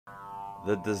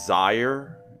the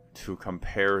desire to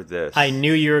compare this. I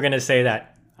knew you were going to say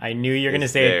that. I knew you were going to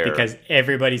say it because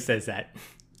everybody says that.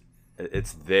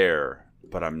 It's there,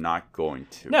 but I'm not going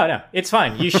to. No, it's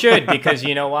fine. You should, because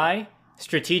you know why?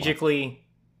 Strategically,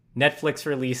 Netflix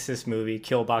released this movie,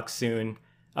 Kill Boksoon,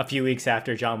 a few weeks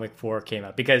after John Wick 4 came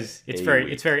out, because it's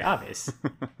very obvious.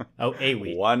 Oh, a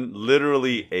week.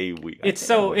 Literally a week. It's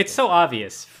so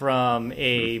obvious from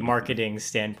a marketing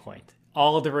standpoint.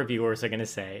 All of the reviewers are going to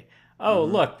say, "Oh,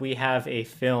 look, we have a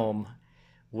film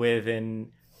with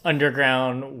an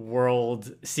underground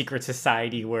world secret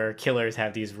society where killers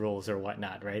have these rules or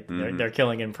whatnot, right? They're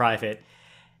killing in private."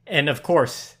 And of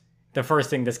course, the first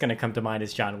thing that's going to come to mind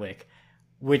is John Wick,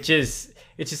 it's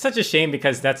just such a shame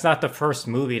because that's not the first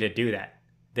movie to do that.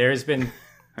 There's been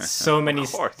so many,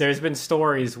 there's been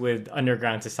stories with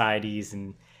underground societies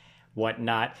and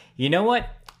whatnot. You know what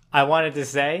I wanted to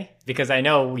say, because I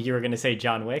know you were going to say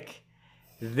John Wick.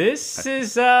 This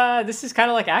is kind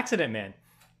of like Accident Man.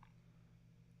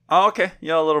 Oh, okay.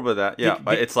 Yeah, a little bit of that. Yeah,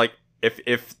 but it's like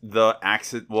if the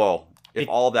accident, if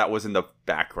all that was in the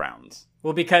background.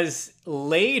 Well, because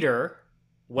later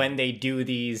when they do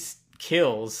these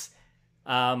kills,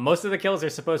 most of the kills are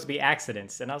supposed to be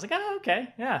accidents, and I was like, oh,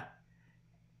 okay, yeah.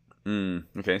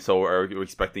 Okay, so are you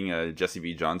expecting a Jesse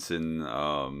V. Johnson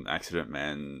Accident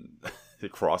Man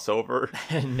crossover?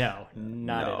 No,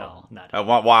 not at all. Not at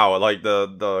all. Wow, like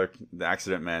the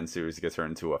Accident Man series gets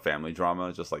turned into a family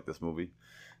drama, just like this movie.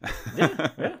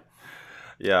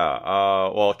 Yeah.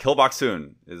 Well, Kill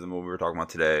Boksoon is the movie we're talking about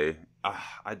today.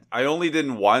 I only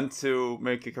didn't want to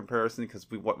make a comparison because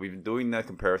we've been doing that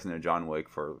comparison to John Wick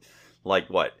for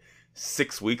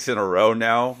 6 weeks in a row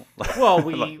now. Well,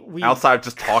 we outside of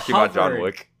just talking about John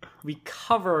Wick. We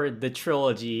covered the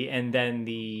trilogy and then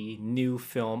the new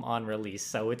film on release,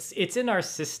 so it's in our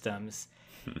systems.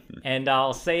 And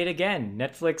I'll say it again: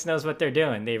 Netflix knows what they're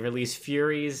doing. They released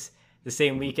Furies the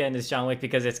same weekend as John Wick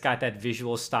because it's got that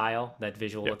visual style, that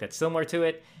visual look that's similar to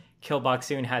it. Kill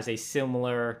Boksoon has a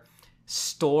similar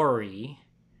story,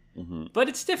 but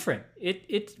it's different.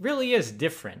 It really is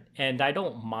different, and I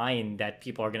don't mind that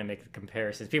people are going to make the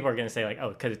comparisons. People are going to say like, oh,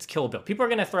 because it's Kill Bill. People are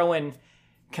going to throw in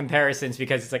comparisons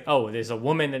because it's like, oh, there's a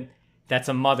woman that's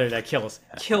a mother that kills.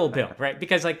 Kill Bill, right?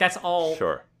 Because like that's all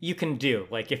you can do.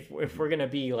 Like if we're going to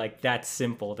be like that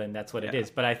simple, then that's what it is.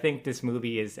 But I think this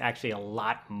movie is actually a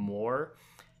lot more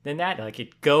than that. Like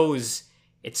it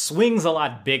swings a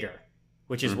lot bigger,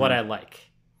 which is what I like.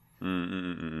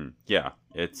 Yeah,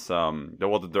 it's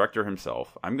the director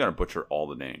himself. I'm gonna butcher all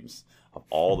the names of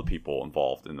all the people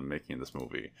involved in the making of this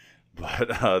movie, but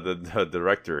the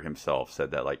director himself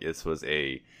said that like it's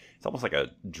almost like a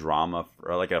drama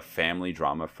or like a family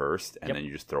drama first, and then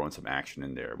you just throw in some action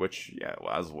in there. Which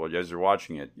as you're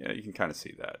watching it, you can kind of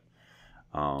see that.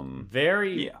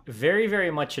 Very, very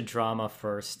much a drama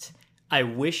first. I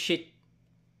wish it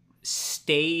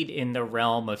stayed in the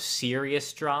realm of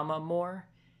serious drama more.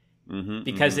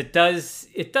 Because it does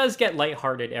get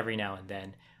lighthearted every now and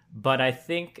then, but I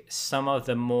think some of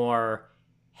the more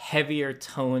heavier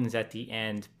tones at the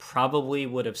end probably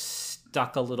would have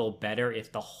stuck a little better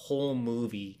if the whole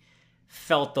movie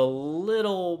felt a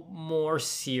little more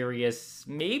serious,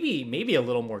 maybe a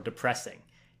little more depressing.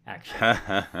 Actually,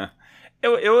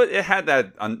 it had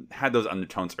had those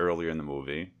undertones earlier in the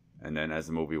movie, and then as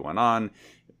the movie went on,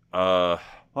 I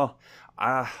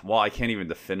can't even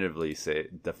definitively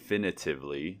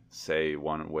say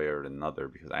one way or another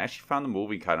because I actually found the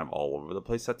movie kind of all over the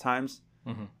place at times.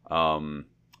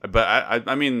 But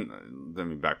I mean, let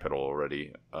me backpedal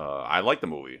already. I like the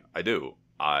movie. I do.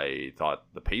 I thought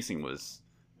the pacing was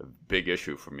a big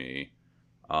issue for me.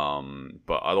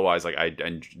 But otherwise, like I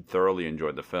thoroughly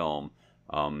enjoyed the film.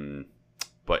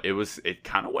 But it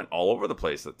kind of went all over the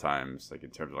place at times, like in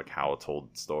terms of like how it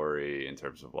told the story, in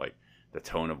terms of like the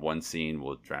tone of one scene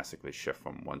will drastically shift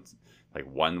from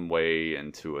one way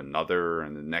into another,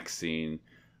 and the next scene,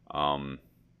 I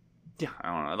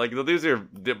don't know. Like these are,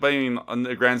 but I mean, on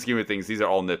the grand scheme of things, these are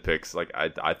all nitpicks. Like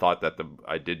I thought that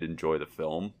I did enjoy the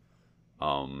film,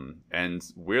 and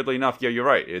weirdly enough, yeah, you're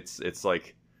right. It's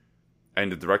like,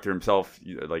 and the director himself,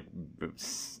 like,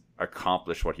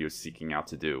 accomplished what he was seeking out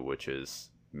to do, which is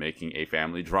making a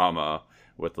family drama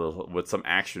with some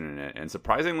action in it, and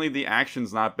surprisingly, the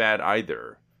action's not bad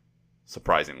either.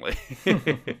 Surprisingly,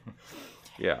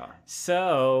 yeah.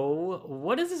 So,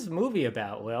 what is this movie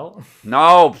about, Will?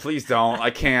 No, please don't.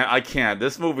 I can't.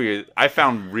 This movie I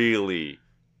found really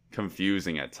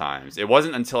confusing at times. It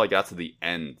wasn't until I got to the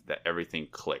end that everything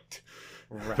clicked.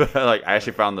 Right. Like I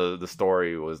actually found the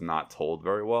story was not told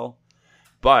very well,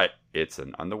 but it's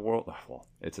an underworld. Well,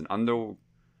 it's an underworld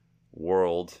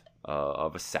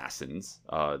of assassins.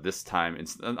 This time,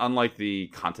 it's unlike the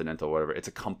Continental, or whatever. It's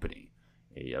a company,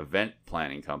 a event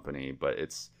planning company, but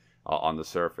it's on the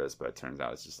surface. But it turns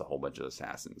out it's just a whole bunch of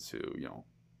assassins who,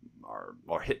 are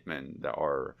hitmen that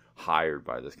are hired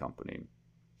by this company.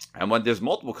 And when there's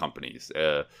multiple companies,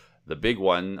 the big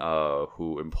one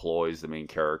who employs the main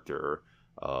character,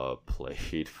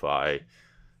 played by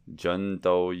Jun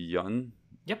Do-yeon.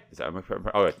 Yep. Is that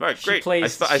right? She Great.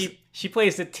 She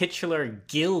plays the titular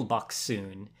Gil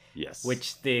Boksoon. Yes.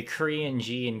 Which the Korean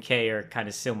G and K are kind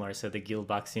of similar. So the Gil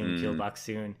Boksoon, Gil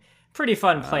Boksoon. Pretty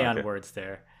fun play on words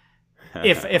there.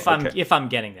 If I'm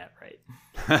getting that right.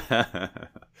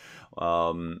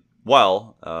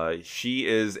 She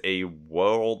is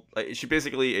she's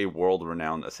basically a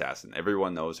world-renowned assassin.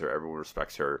 Everyone knows her. Everyone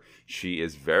respects her. She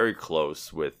is very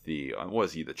close with the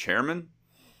was he the chairman?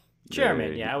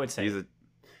 Chairman, yeah, I would say.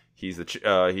 She's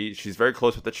very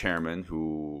close with the chairman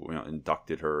who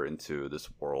inducted her into this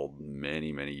world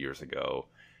many, many years ago.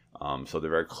 So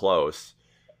they're very close,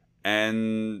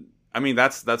 and I mean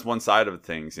that's one side of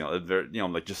things. They're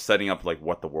like just setting up like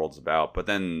what the world's about. But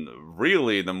then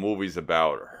really the movie's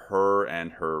about her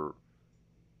and her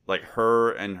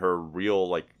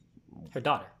real her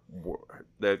daughter.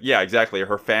 Yeah, exactly.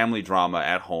 Her family drama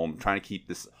at home, trying to keep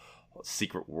this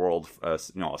secret world, a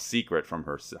secret from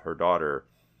her daughter.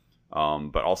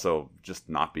 But also just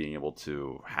not being able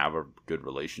to have a good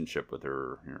relationship with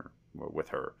her,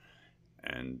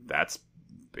 and that's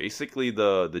basically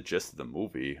the gist of the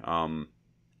movie.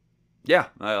 Yeah,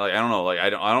 I don't know, I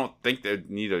don't think they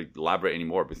need to elaborate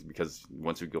anymore because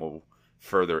once we go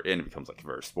further in, it becomes like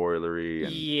very spoilery.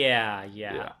 And,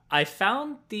 yeah. I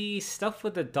found the stuff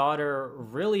with the daughter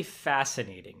really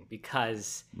fascinating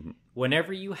because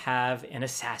whenever you have an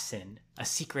assassin, a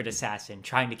secret assassin,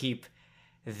 trying to keep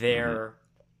their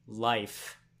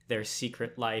their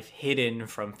secret life hidden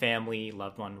from family,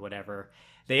 loved one, whatever,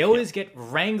 they always get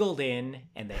wrangled in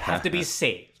and they have to be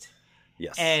saved.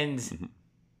 Yes. And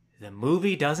the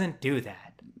movie doesn't do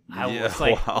that. I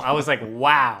was like,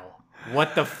 wow,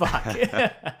 what the fuck?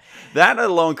 That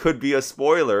alone could be a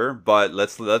spoiler, but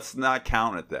let's not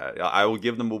count at that. I will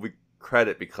give the movie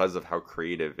credit because of how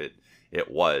creative it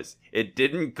was. It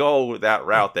didn't go that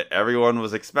route that everyone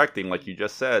was expecting, like you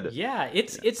just said. Yeah,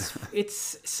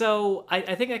 it's so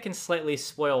I think I can slightly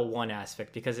spoil one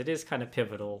aspect because it is kind of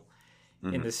pivotal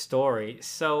in the story.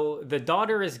 So the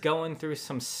daughter is going through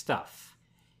some stuff.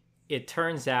 It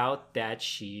turns out that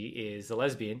she is a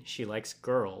lesbian. She likes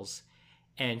girls,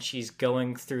 and she's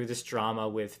going through this drama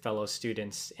with fellow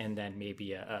students and then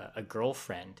maybe a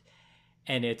girlfriend.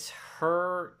 And it's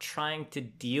her trying to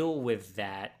deal with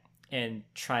that and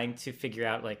trying to figure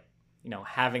out,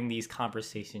 having these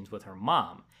conversations with her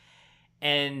mom.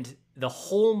 And the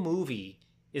whole movie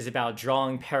is about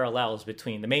drawing parallels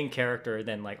between the main character and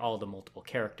then, all the multiple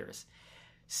characters.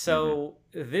 So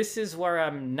this is where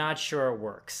I'm not sure it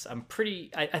works.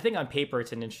 I think on paper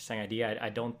it's an interesting idea. I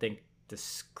don't think the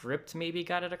script maybe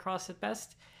got it across at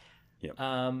best. Yep.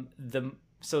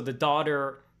 So the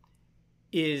daughter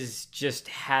is just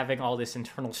having all this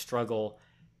internal struggle,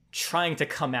 trying to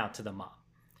come out to the mom,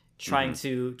 trying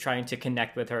to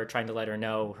connect with her, trying to let her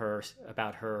know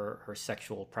about her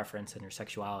sexual preference and her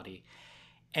sexuality.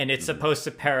 And it's supposed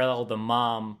to parallel the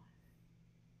mom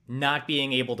not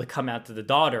being able to come out to the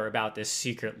daughter about this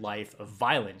secret life of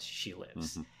violence she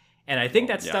lives. And I think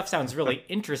that stuff sounds really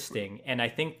interesting, and I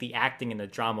think the acting and the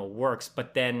drama works,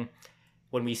 but then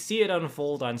when we see it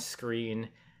unfold on screen,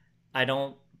 I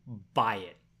don't buy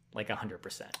it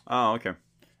 100%. Oh, okay.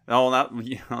 No,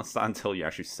 it's not until you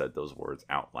actually said those words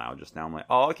out loud just now. I'm like,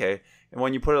 oh, okay. And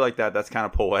when you put it like that, that's kind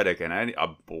of poetic. And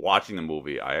watching the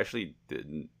movie, I actually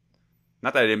didn't.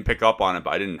 Not that I didn't pick up on it,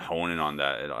 but I didn't hone in on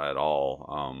that at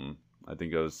all. I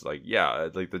think it was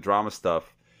the drama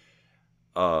stuff,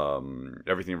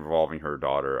 everything involving her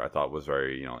daughter, I thought was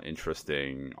very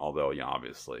interesting. Although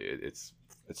obviously it's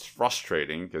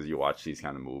frustrating because you watch these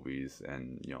kind of movies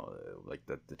and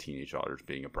the teenage daughter's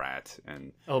being a brat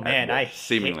and I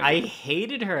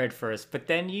hated her at first, but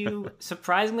then you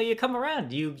surprisingly you come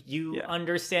around. You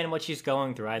understand what she's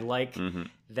going through. I like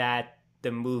that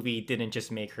the movie didn't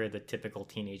just make her the typical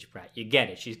teenage brat. You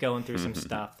get it. She's going through some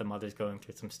stuff. The mother's going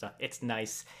through some stuff. It's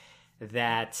nice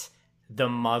that the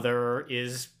mother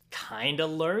is kind of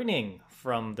learning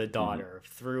from the daughter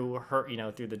through her,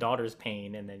 through the daughter's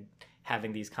pain, and then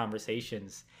having these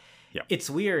conversations. Yeah. It's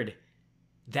weird.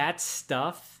 That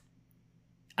stuff,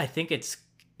 I think it's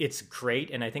great,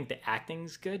 and I think the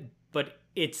acting's good, but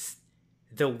it's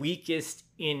the weakest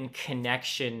in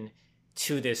connection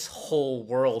to this whole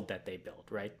world that they build,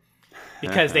 right?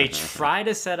 because they try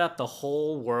to set up the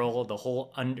whole world, the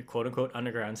whole quote unquote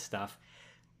underground stuff,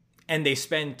 and they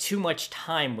spend too much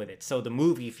time with it, so the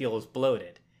movie feels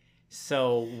bloated.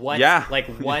 So what? Yeah. Like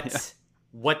what? Yeah.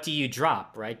 What do you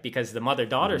drop, right? Because the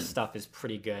mother-daughter stuff is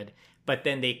pretty good, but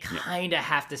then they kind of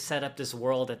have to set up this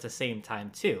world at the same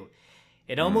time too.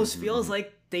 It almost feels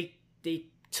like they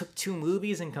took two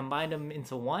movies and combined them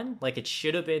into one. Like it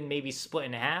should have been maybe split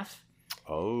in half.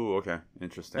 Oh, okay.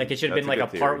 Interesting. Like it should have been like a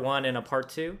part 1 and a part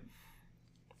 2.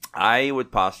 I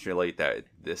would postulate that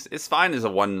this is fine as a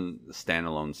one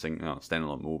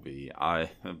standalone movie.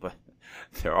 But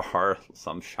there are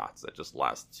some shots that just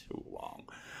last too long.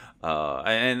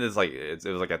 And it's like it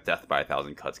was like a death by a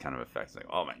thousand cuts kind of effect. It's like,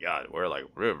 oh my god,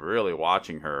 we're really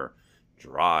watching her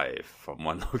drive from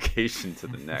one location to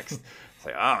the next. It's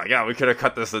like, oh my god, we could have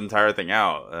cut this entire thing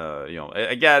out.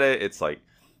 I get it. It's like,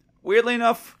 weirdly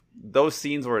enough, those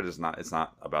scenes where it's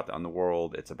not about the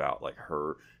underworld. It's about like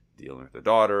her dealing with her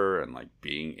daughter and like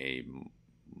being a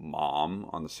mom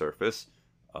on the surface.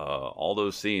 All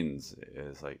those scenes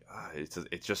is like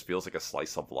it just feels like a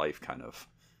slice of life kind of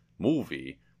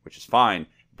movie, which is fine,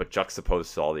 but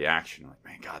juxtaposed to all the action, like,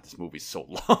 man, God, this movie's so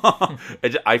long.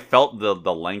 I felt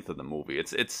the length of the movie.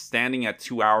 It's standing at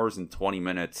 2 hours and 20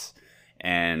 minutes,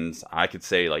 and I could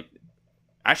say, like,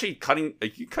 actually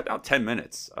you cut out 10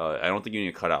 minutes. I don't think you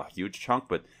need to cut out a huge chunk,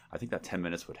 but I think that 10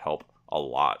 minutes would help a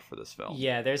lot for this film.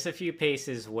 Yeah, there's a few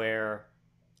paces where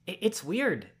it's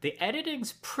weird. The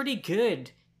editing's pretty good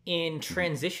in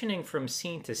transitioning from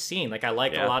scene to scene. Like I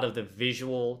like a lot of the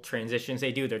visual transitions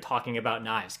they do. They're talking about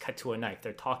knives, cut to a knife.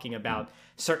 They're talking about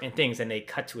certain things and they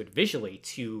cut to it visually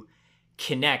to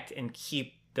connect and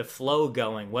keep the flow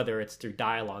going, whether it's through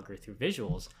dialogue or through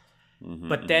visuals.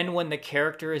 But then when the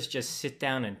characters just sit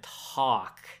down and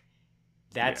talk,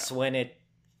 that's when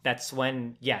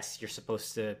yes, you're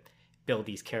supposed to build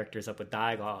these characters up with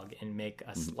dialogue and make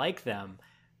us like them.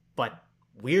 But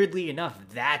weirdly enough,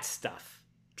 that stuff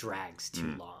drags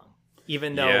too long,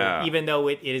 even though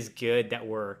it is good that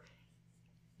we're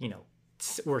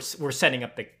setting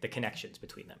up the connections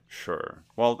between them. Sure.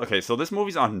 Well, okay, so this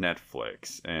movie's on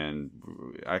Netflix, and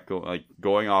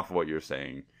going off of what you're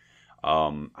saying,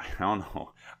 I don't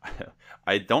know.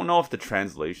 I don't know if the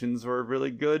translations were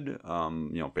really good.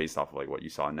 Based off of like what you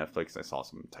saw on Netflix, I saw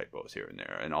some typos here and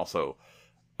there, and also,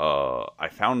 I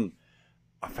found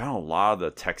a lot of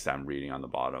the text I'm reading on the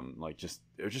bottom, like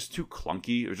it was just too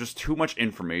clunky. It was just too much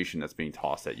information that's being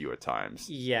tossed at you at times.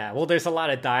 Yeah, well, there's a lot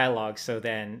of dialogue, so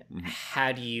then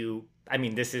how do you... I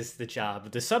mean, this is the job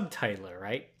of the subtitler,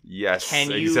 right? Yes,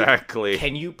 exactly.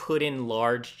 Can you put in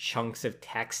large chunks of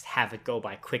text, have it go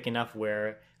by quick enough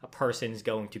where a person's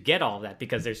going to get all of that?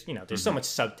 Because there's so much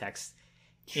subtext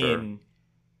in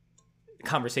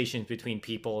conversations between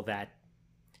people that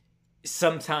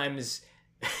sometimes...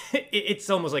 it's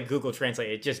almost like Google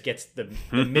Translate. It just gets the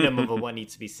minimum of what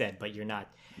needs to be said, but you're not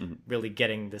really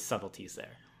getting the subtleties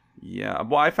there. Yeah,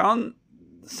 well, I found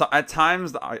at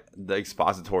times the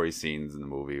expository scenes in the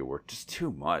movie were just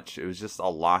too much. It was just a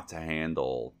lot to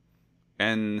handle.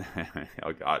 And,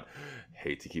 oh God,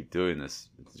 hate to keep doing this.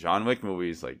 John Wick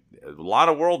movies, like, a lot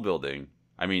of world building.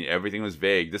 I mean, everything was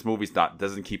vague. This movie's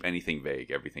doesn't keep anything vague.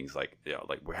 Everything's like,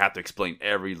 like we have to explain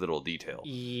every little detail.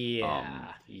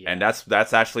 Yeah. And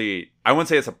that's actually, I wouldn't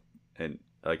say it's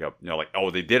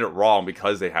they did it wrong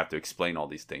because they have to explain all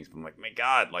these things. But I'm like, my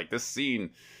God, like this scene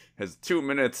has 2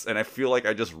 minutes, and I feel like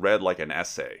I just read like an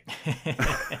essay,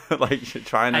 like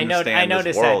trying to understand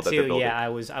this world that they're building. Yeah, I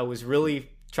was really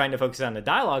trying to focus on the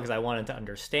dialogue because I wanted to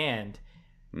understand.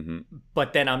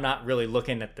 But then I'm not really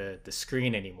looking at the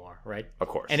screen anymore, right? Of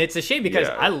course. And it's a shame because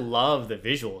I love the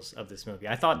visuals of this movie.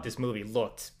 I thought this movie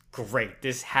looked great.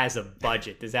 This has a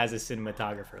budget. This has a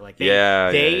cinematographer. Like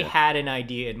they had an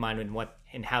idea in mind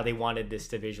and how they wanted this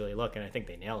to visually look, and I think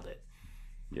they nailed it.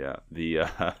 Yeah.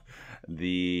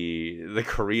 The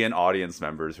Korean audience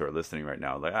members who are listening right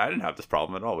now, like, I didn't have this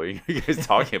problem at all. What are you guys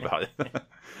talking about?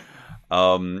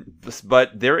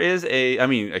 But there is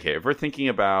if we're thinking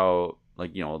about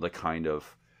like, the kind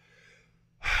of,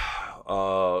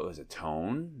 was it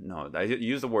tone? No, I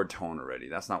used the word tone already.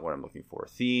 That's not what I'm looking for.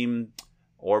 Theme,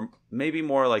 or maybe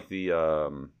more like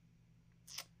the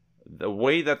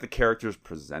way that the characters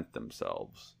present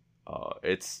themselves.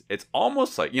 It's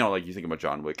almost like, like you think about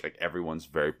John Wick, like everyone's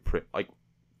very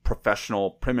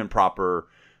professional, prim and proper,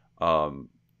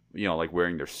 like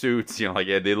wearing their suits, like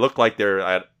they look like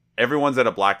everyone's at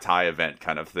a black tie event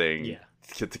kind of thing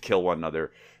to kill one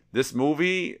another. This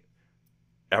movie,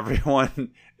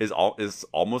 everyone is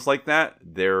almost like that.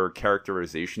 Their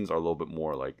characterizations are a little bit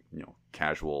more like,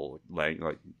 casual, like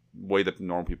way that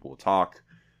normal people will talk.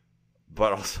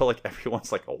 but also like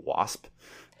everyone's like a wasp.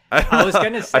 I was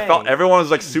gonna say, I felt everyone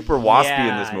was like super waspy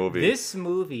in this movie. This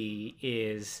movie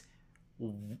is,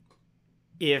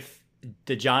 if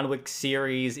the John Wick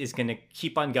series is gonna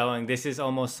keep on going, this is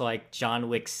almost like John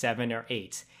Wick 7 or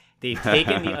 8. They've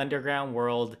taken the underground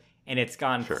world and it's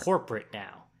gone corporate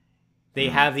now. They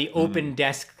have the open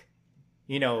desk,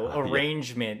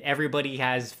 arrangement. Everybody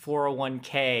has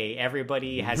 401k.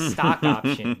 Everybody has stock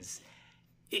options.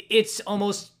 It's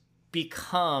almost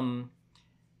become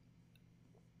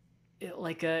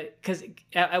like because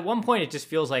at one point it just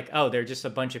feels like, oh, they're just a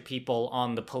bunch of people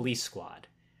on the police squad,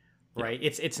 right?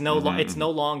 It's no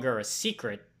longer a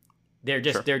secret. They're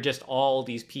just all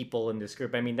these people in this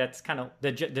group. I mean, that's kind of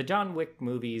the John Wick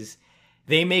movies.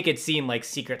 They make it seem like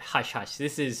secret hush hush.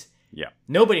 This is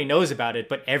nobody knows about it,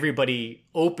 but everybody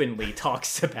openly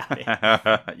talks about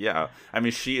it. Yeah, I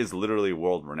mean, she is literally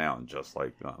world renowned, just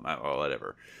like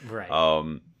whatever.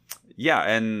 Right. Yeah,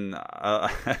 and I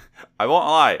won't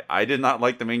lie, I did not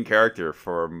like the main character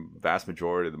for a vast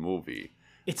majority of the movie.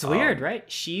 It's weird, right?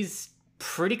 She's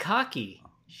pretty cocky.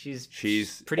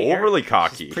 She's pretty overly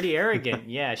cocky. She's pretty arrogant.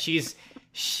 Yeah,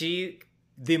 the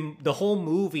whole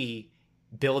movie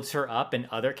builds her up, and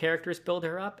other characters build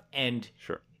her up, and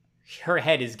her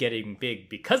head is getting big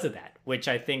because of that, which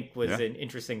I think was an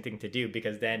interesting thing to do,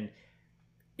 because then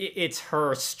it's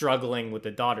her struggling with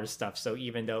the daughter stuff. So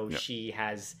even though she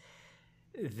has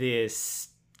this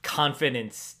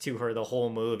confidence to her the whole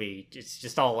movie, it's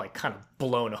just all like kind of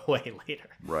blown away later.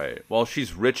 Right. Well,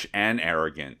 she's rich and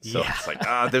arrogant, so it's like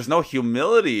there's no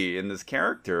humility in this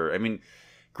character. I mean,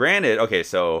 granted, okay,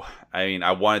 so I mean,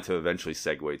 I wanted to eventually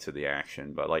segue to the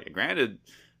action, but like, granted,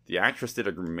 the actress did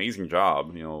an amazing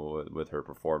job, with her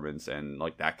performance, and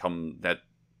like that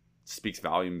speaks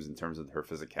volumes in terms of her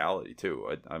physicality too.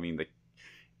 I mean,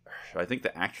 I think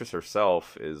the actress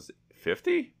herself is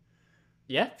 50.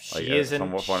 Yeah, she's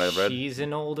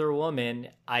an older woman.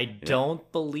 I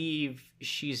don't believe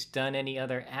she's done any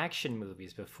other action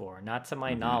movies before, not to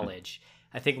my knowledge.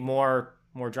 I think more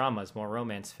dramas, more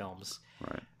romance films.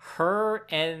 Right. Her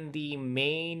and the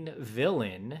main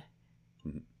villain,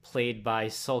 played by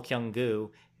Sol Kyung-gu,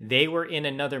 they were in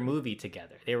another movie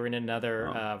together. They were in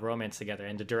another romance together,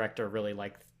 and the director really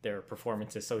liked their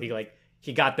performances, so he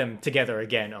got them together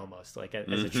again, almost like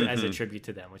as a tribute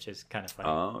to them, which is kind of funny.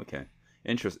 Oh, okay.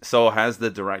 Interesting. So has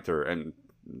the director, and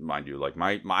mind you, like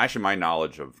my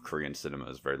knowledge of Korean cinema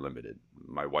is very limited.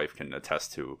 My wife can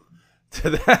attest to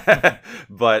that.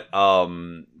 But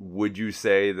would you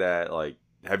say that, like,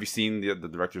 have you seen the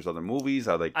director's other movies?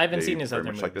 I haven't seen his other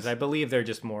movies. I believe they're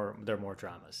more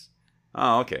dramas.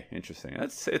 Oh, okay, interesting.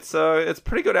 It's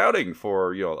pretty good outing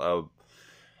for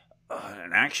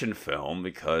an action film,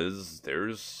 because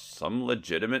there's some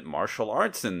legitimate martial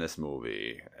arts in this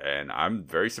movie, and I'm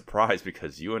very surprised,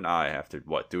 because you and I, after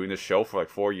doing this show for like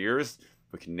 4 years,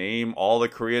 we can name all the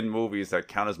Korean movies that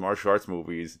count as martial arts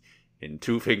movies in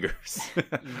 2 fingers,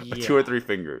 2 or 3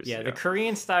 fingers. Yeah, the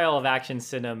Korean style of action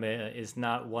cinema is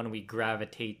not one we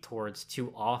gravitate towards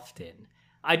too often.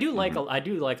 I do like a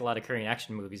lot of Korean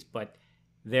action movies, but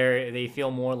they feel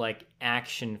more like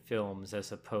action films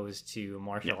as opposed to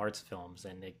martial arts films,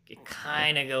 and it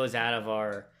kind of goes out of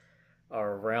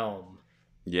our realm.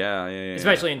 Yeah.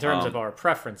 Especially in terms of our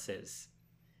preferences.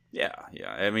 Yeah.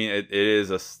 I mean, it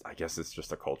is I guess it's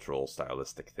just a cultural,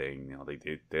 stylistic thing.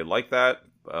 They like that.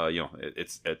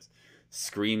 It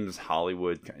screams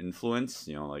Hollywood influence.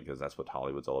 Because that's what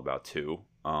Hollywood's all about too.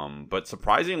 But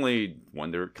surprisingly,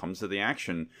 when it comes to the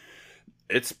action,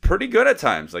 it's pretty good at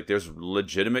times. Like, there's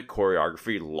legitimate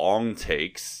choreography, long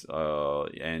takes,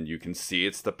 and you can see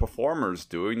it's the performers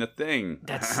doing the thing.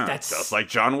 That's just like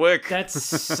John Wick. That's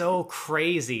so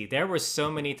crazy. There were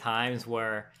so many times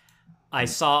where I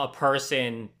saw a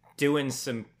person doing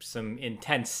some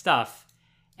intense stuff,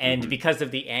 and because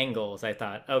of the angles, I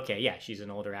thought, okay, yeah, she's an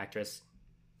older actress.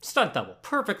 Stunt double,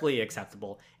 perfectly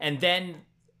acceptable. And then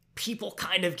people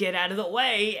kind of get out of the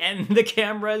way, and the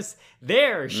camera's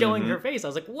there showing her face. I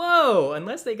was like, whoa,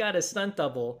 unless they got a stunt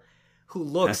double who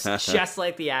looks just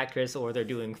like the actress, or they're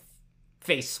doing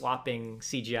face swapping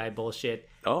CGI bullshit.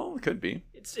 Oh, it could be.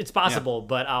 It's possible,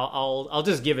 but I'll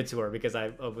just give it to her, because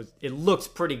it looks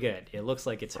pretty good. It looks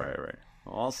like it's her. Right.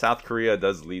 Well, South Korea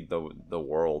does lead the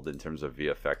world in terms of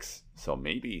VFX, so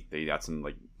maybe they got some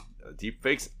like deep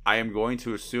fakes. I am going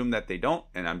to assume that they don't,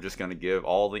 and I'm just going to give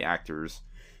all the actors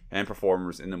and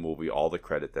performers in the movie all the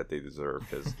credit that they deserve,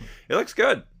 because it looks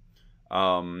good.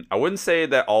 I wouldn't say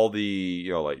that all the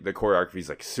the choreography is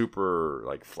like super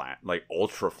like flat, like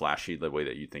ultra flashy, the way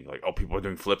that you think like, oh, people are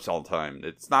doing flips all the time.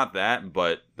 It's not that,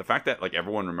 but the fact that like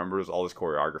everyone remembers all this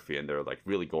choreography and they're like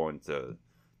really going to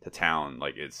to town.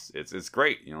 Like it's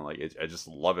great. You know, like I just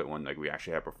love it when like we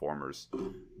actually have performers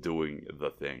doing the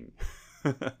thing.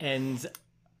 And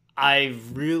I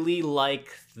really like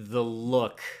the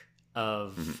look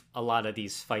of a lot of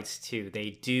these fights too.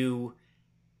 They do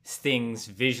things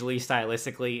visually,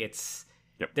 stylistically.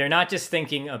 They're not just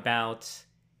thinking about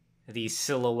the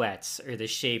silhouettes or the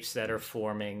shapes that are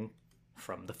forming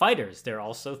from the fighters. They're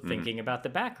also thinking about the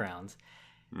backgrounds.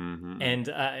 And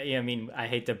I mean, I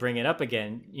hate to bring it up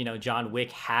again. You know, John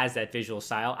Wick has that visual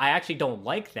style. I actually don't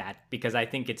like that because I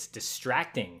think it's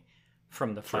distracting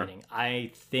from the fighting.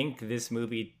 I think this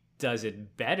movie does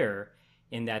it better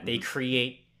in that they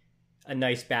create a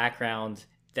nice background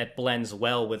that blends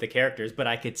well with the characters, but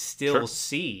I could still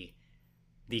see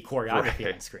the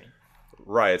choreography on screen.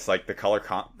 Right, it's like the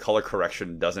color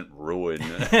correction doesn't ruin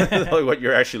what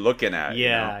you're actually looking at.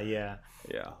 Yeah.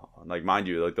 Like, mind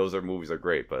you, like those movies are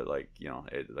great, but like, you know,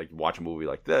 like watch a movie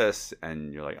like this,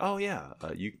 and you're like, oh yeah,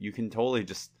 you can totally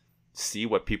just see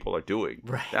what people are doing.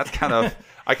 Right. That's kind of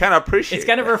I kind of appreciate. It's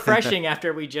kind of refreshing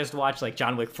after we just watched like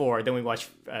John Wick 4, then we watch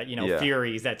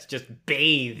Furies that's just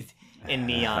bathed in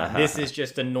neon. This is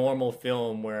just a normal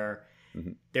film where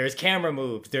there's camera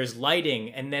moves, there's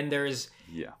lighting, and then there's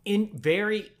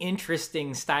very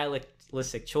interesting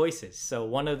stylistic choices. So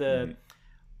one of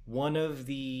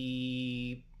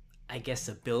the I guess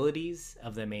abilities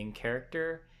of the main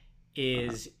character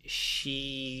is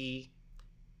she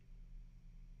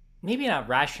maybe not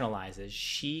rationalizes,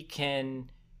 she can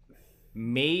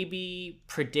maybe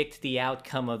predict the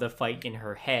outcome of the fight in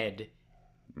her head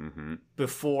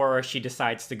before she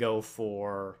decides to go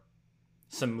for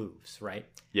some moves, right?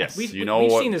 Yes, we've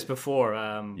seen this before.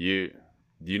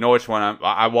 You know which one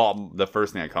well, the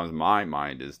first thing that comes to my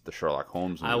mind is the Sherlock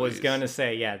Holmes movies. I was going to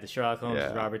say, the Sherlock Holmes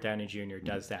with Robert Downey Jr.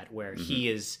 does that, where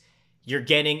you're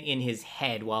getting in his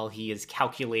head while he is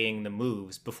calculating the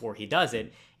moves before he does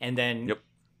it, and then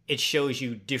it shows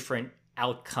you different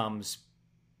outcomes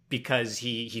because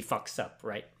he fucks up,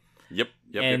 right?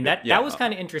 That was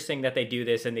kind of interesting that they do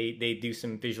this, and they do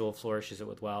some visual flourishes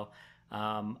with well.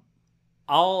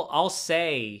 I'll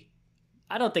say,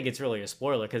 I don't think it's really a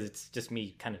spoiler because it's just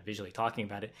me kind of visually talking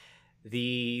about it.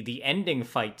 The ending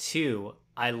fight too,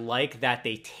 I like that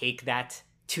they take that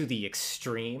to the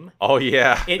extreme. Oh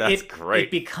yeah, that's great.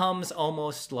 It becomes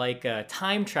almost like a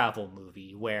time travel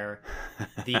movie where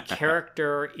the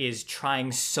character is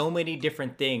trying so many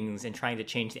different things and trying to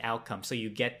change the outcome. So you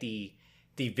get the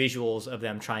visuals of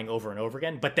them trying over and over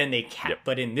again, but then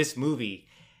but in this movie,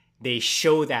 they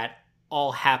show that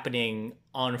all happening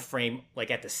on frame, like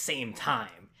at the same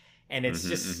time. And it's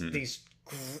just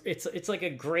it's like a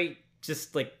great,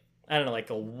 just like, I don't know, like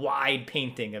a wide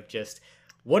painting of just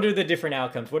what are the different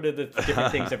outcomes? What are the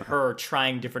different things of her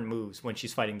trying different moves when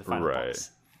she's fighting the final boss?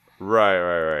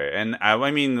 Right. And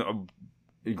I mean,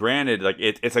 granted, like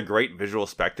it's a great visual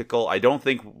spectacle. I don't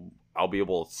think I'll be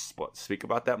able to speak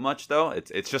about that much though.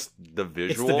 It's just the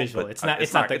visual. It's the visual. It's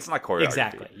not choreography.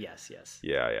 Exactly. Yes.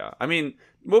 Yeah. I mean,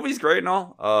 movie's great and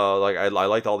all. Like I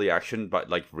liked all the action, but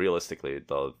like realistically,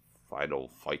 the final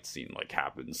fight scene like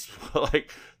happens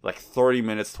like 30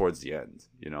 minutes towards the end.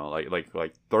 You know,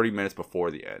 like 30 minutes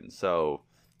before the end. So,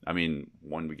 I mean,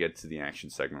 when we get to the action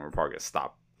segment, we're probably gonna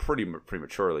stop pretty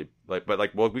prematurely. But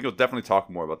we will definitely talk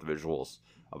more about the visuals,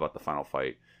 about the final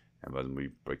fight, and when we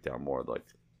break down more like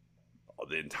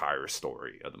the entire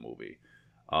story of the movie.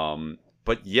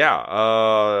 But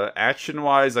yeah, action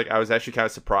wise, like I was actually kind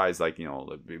of surprised, like, you know,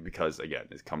 because again,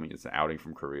 it's an outing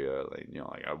from Korea. Like, you know,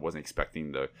 like I wasn't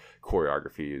expecting the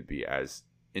choreography to be as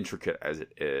intricate as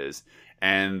it is,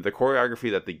 and the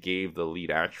choreography that they gave the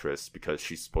lead actress, because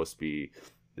she's supposed to be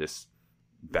this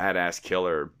badass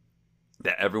killer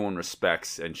that everyone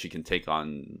respects, and she can take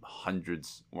on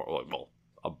hundreds, or well,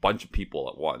 a bunch of people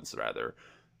at once, rather.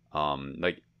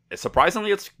 Like,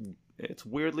 surprisingly, it's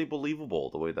weirdly believable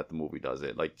the way that the movie does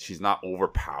it. Like, she's not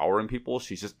overpowering people;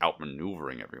 she's just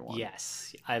outmaneuvering everyone.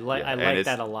 Yes, I like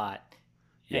that a lot.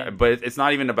 Yeah, but it's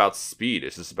not even about speed.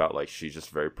 It's just about like she's just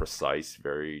very precise,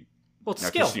 very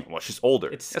skill. She's older.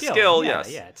 It's skill. It's skill,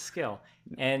 yes. Yeah, it's skill.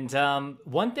 And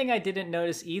one thing I didn't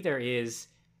notice either is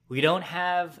we don't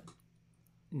have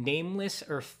nameless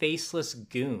or faceless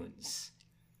goons.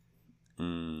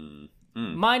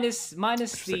 Minus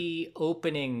the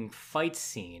opening fight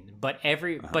scene, but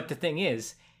the thing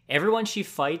is, everyone she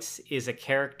fights is a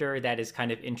character that is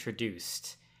kind of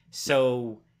introduced,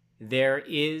 so there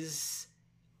is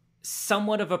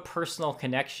somewhat of a personal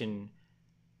connection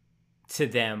to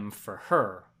them for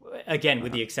her. Again,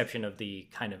 with the exception of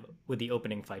with the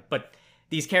opening fight, but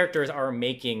these characters are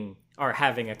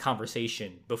having a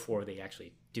conversation before they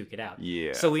actually duke it out.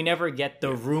 Yeah. So we never get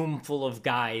the room full of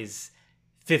guys,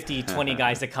 50, 20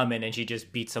 guys that come in and she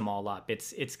just beats them all up.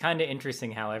 It's kind of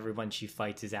interesting how everyone she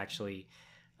fights is actually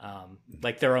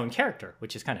like their own character,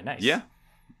 which is kind of nice. Yeah.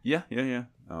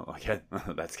 Oh, okay.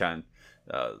 That's kind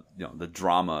of, the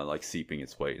drama like seeping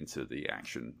its way into the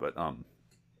action. But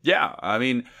yeah, I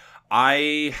mean,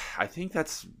 I think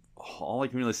that's all I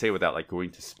can really say without like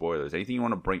going to spoilers. Anything you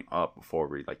want to bring up before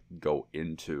we like go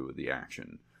into the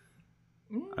action?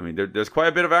 I mean, there's quite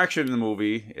a bit of action in the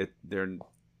movie. I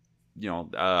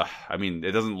mean,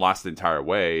 it doesn't last the entire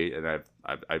way, and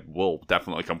I will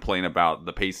definitely complain about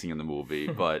the pacing in the movie,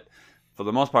 but for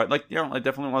the most part, like, I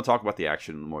definitely want to talk about the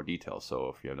action in more detail.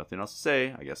 So if you have nothing else to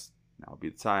say, I guess now would be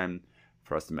the time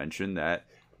for us to mention that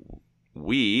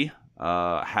we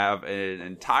have an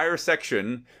entire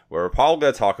section where we're probably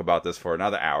going to talk about this for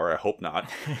another hour. I hope not.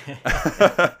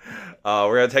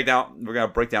 We're going to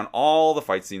break down all the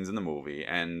fight scenes in the movie,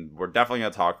 and we're definitely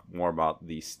going to talk more about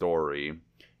the story.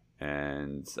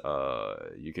 And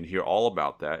you can hear all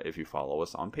about that if you follow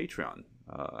us on Patreon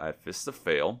at Fists of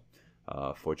Fail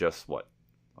for just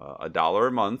 $1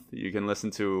 a month. You can listen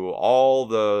to all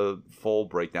the full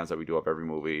breakdowns that we do of every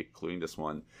movie, including this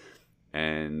one.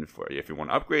 And if you want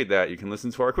to upgrade that, you can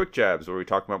listen to our quick jabs where we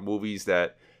talk about movies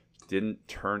that didn't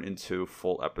turn into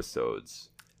full episodes.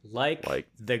 Like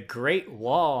The Great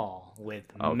Wall with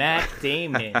Matt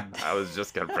Damon. I was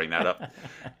just going to bring that up.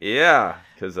 Yeah,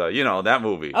 because, that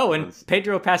movie. Oh, and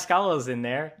Pedro Pascal's in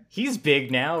there. He's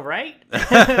big now, right?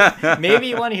 Maybe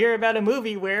you want to hear about a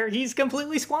movie where he's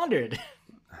completely squandered.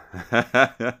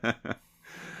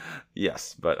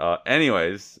 Yes, but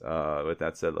anyways, with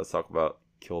that said, let's talk about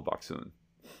Kill Boksoon.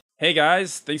 Hey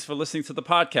guys, thanks for listening to the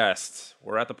podcast.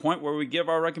 We're at the point where we give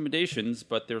our recommendations,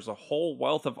 but there's a whole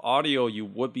wealth of audio you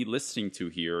would be listening to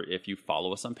here if you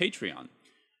follow us on Patreon.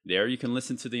 There you can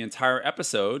listen to the entire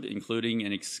episode, including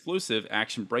an exclusive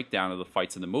action breakdown of the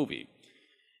fights in the movie.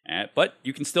 But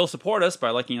you can still support us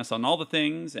by liking us on all the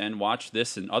things and watch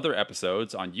this and other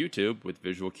episodes on YouTube with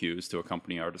visual cues to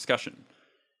accompany our discussion.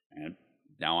 And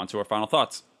now on to our final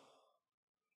thoughts.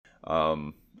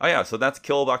 Oh yeah, so that's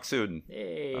Kill Boksoon.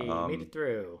 Hey, made it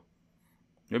through.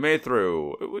 We made it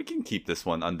through. We can keep this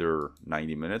one under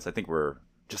 90 minutes. I think we're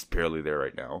just barely there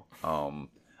right now.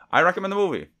 I recommend the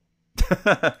movie.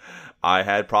 I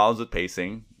had problems with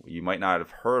pacing. You might not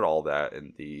have heard all that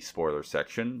in the spoiler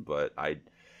section, but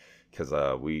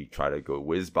because we try to go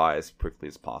whiz by as quickly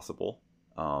as possible.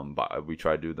 But we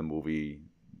try to do the movie.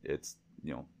 It's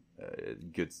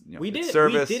good. We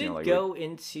service. We didn't go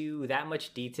into that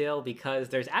much detail because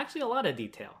there's actually a lot of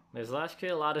detail. There's actually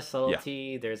a lot of subtlety.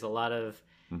 Yeah. There's a lot of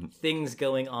things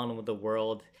going on with the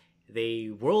world. They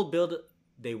world build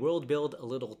a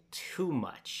little too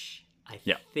much. I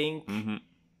think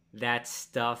that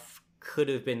stuff could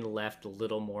have been left a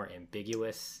little more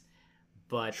ambiguous,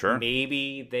 but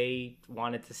maybe they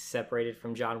wanted to separate it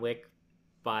from John Wick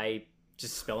by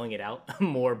just spelling it out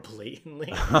more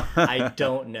blatantly. I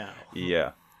don't know.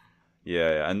 Yeah.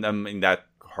 And I mean, that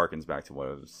harkens back to what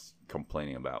I was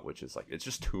complaining about, which is like, it's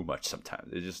just too much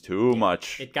sometimes. It's just too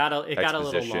much. It got a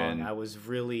little long. I was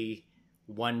really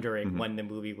wondering when the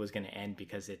movie was going to end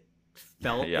because it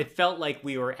felt like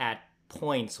we were at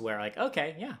points where like,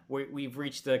 okay, yeah, we've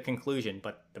reached the conclusion,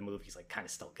 but the movie's like kind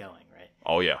of still going, right?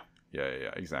 Oh yeah,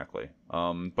 exactly.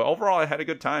 But overall, I had a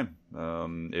good time.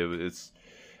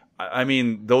 I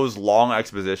mean, those long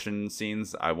exposition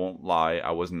scenes, I won't lie,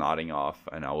 I was nodding off,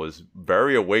 and I was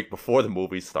very awake before the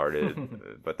movie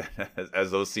started. But then, as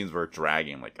those scenes were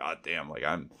dragging, I'm like, God damn,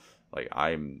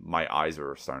 my eyes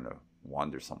are starting to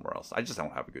wander somewhere else. I just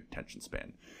don't have a good attention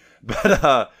span.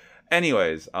 But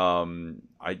anyways,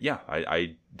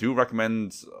 I do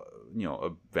recommend a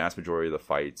vast majority of the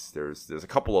fights. There's a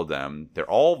couple of them. They're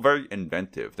all very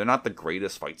inventive. They're not the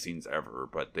greatest fight scenes ever,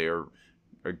 but they're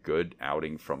a good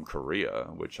outing from Korea,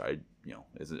 which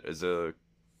is a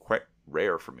quite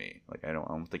rare for me. Like I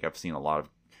don't think I've seen a lot of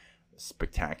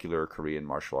spectacular Korean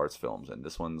martial arts films, and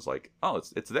this one's like, oh,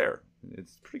 it's there.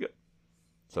 It's pretty good.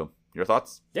 So your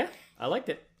thoughts? Yeah, I liked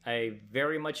it. I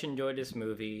very much enjoyed this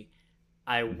movie.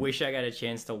 I wish I got a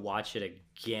chance to watch it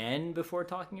again before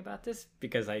talking about this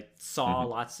because I saw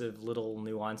lots of little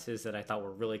nuances that I thought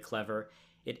were really clever.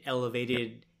 It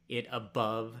elevated it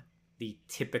above the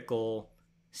typical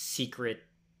secret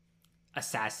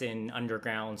assassin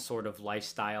underground sort of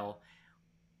lifestyle.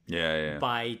 Yeah.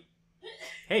 By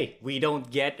hey, we don't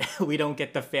get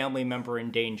the family member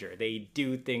in danger. They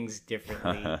do things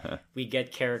differently. We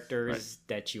get characters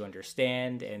that you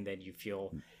understand, and then you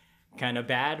feel kind of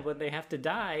bad when they have to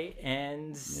die.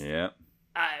 And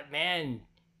Man,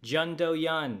 Jun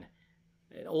Do-yeon,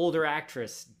 an older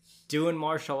actress, doing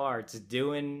martial arts,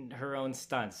 doing her own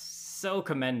stunts. So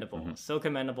commendable. So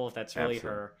commendable if that's really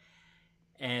her.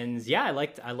 And yeah, I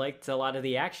liked a lot of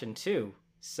the action too.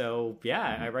 So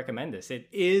yeah, I recommend this. It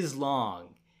is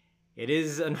long. It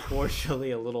is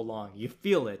unfortunately a little long. You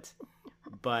feel it.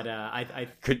 But I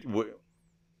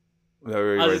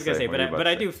was just gonna say, but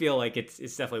I do feel like it's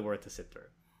definitely worth to sit through.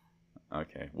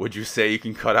 Okay. Would you say you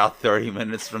can cut out 30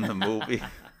 minutes from the movie?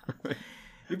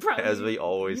 As we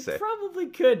always say. Probably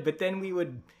could, but then we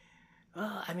would...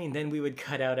 then we would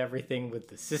cut out everything with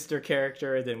the sister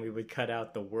character, then we would cut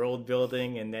out the world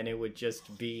building, and then it would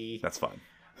just be... That's fine.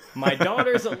 My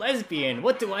daughter's a lesbian.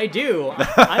 What do I do?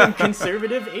 I'm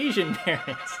conservative Asian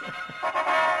parents.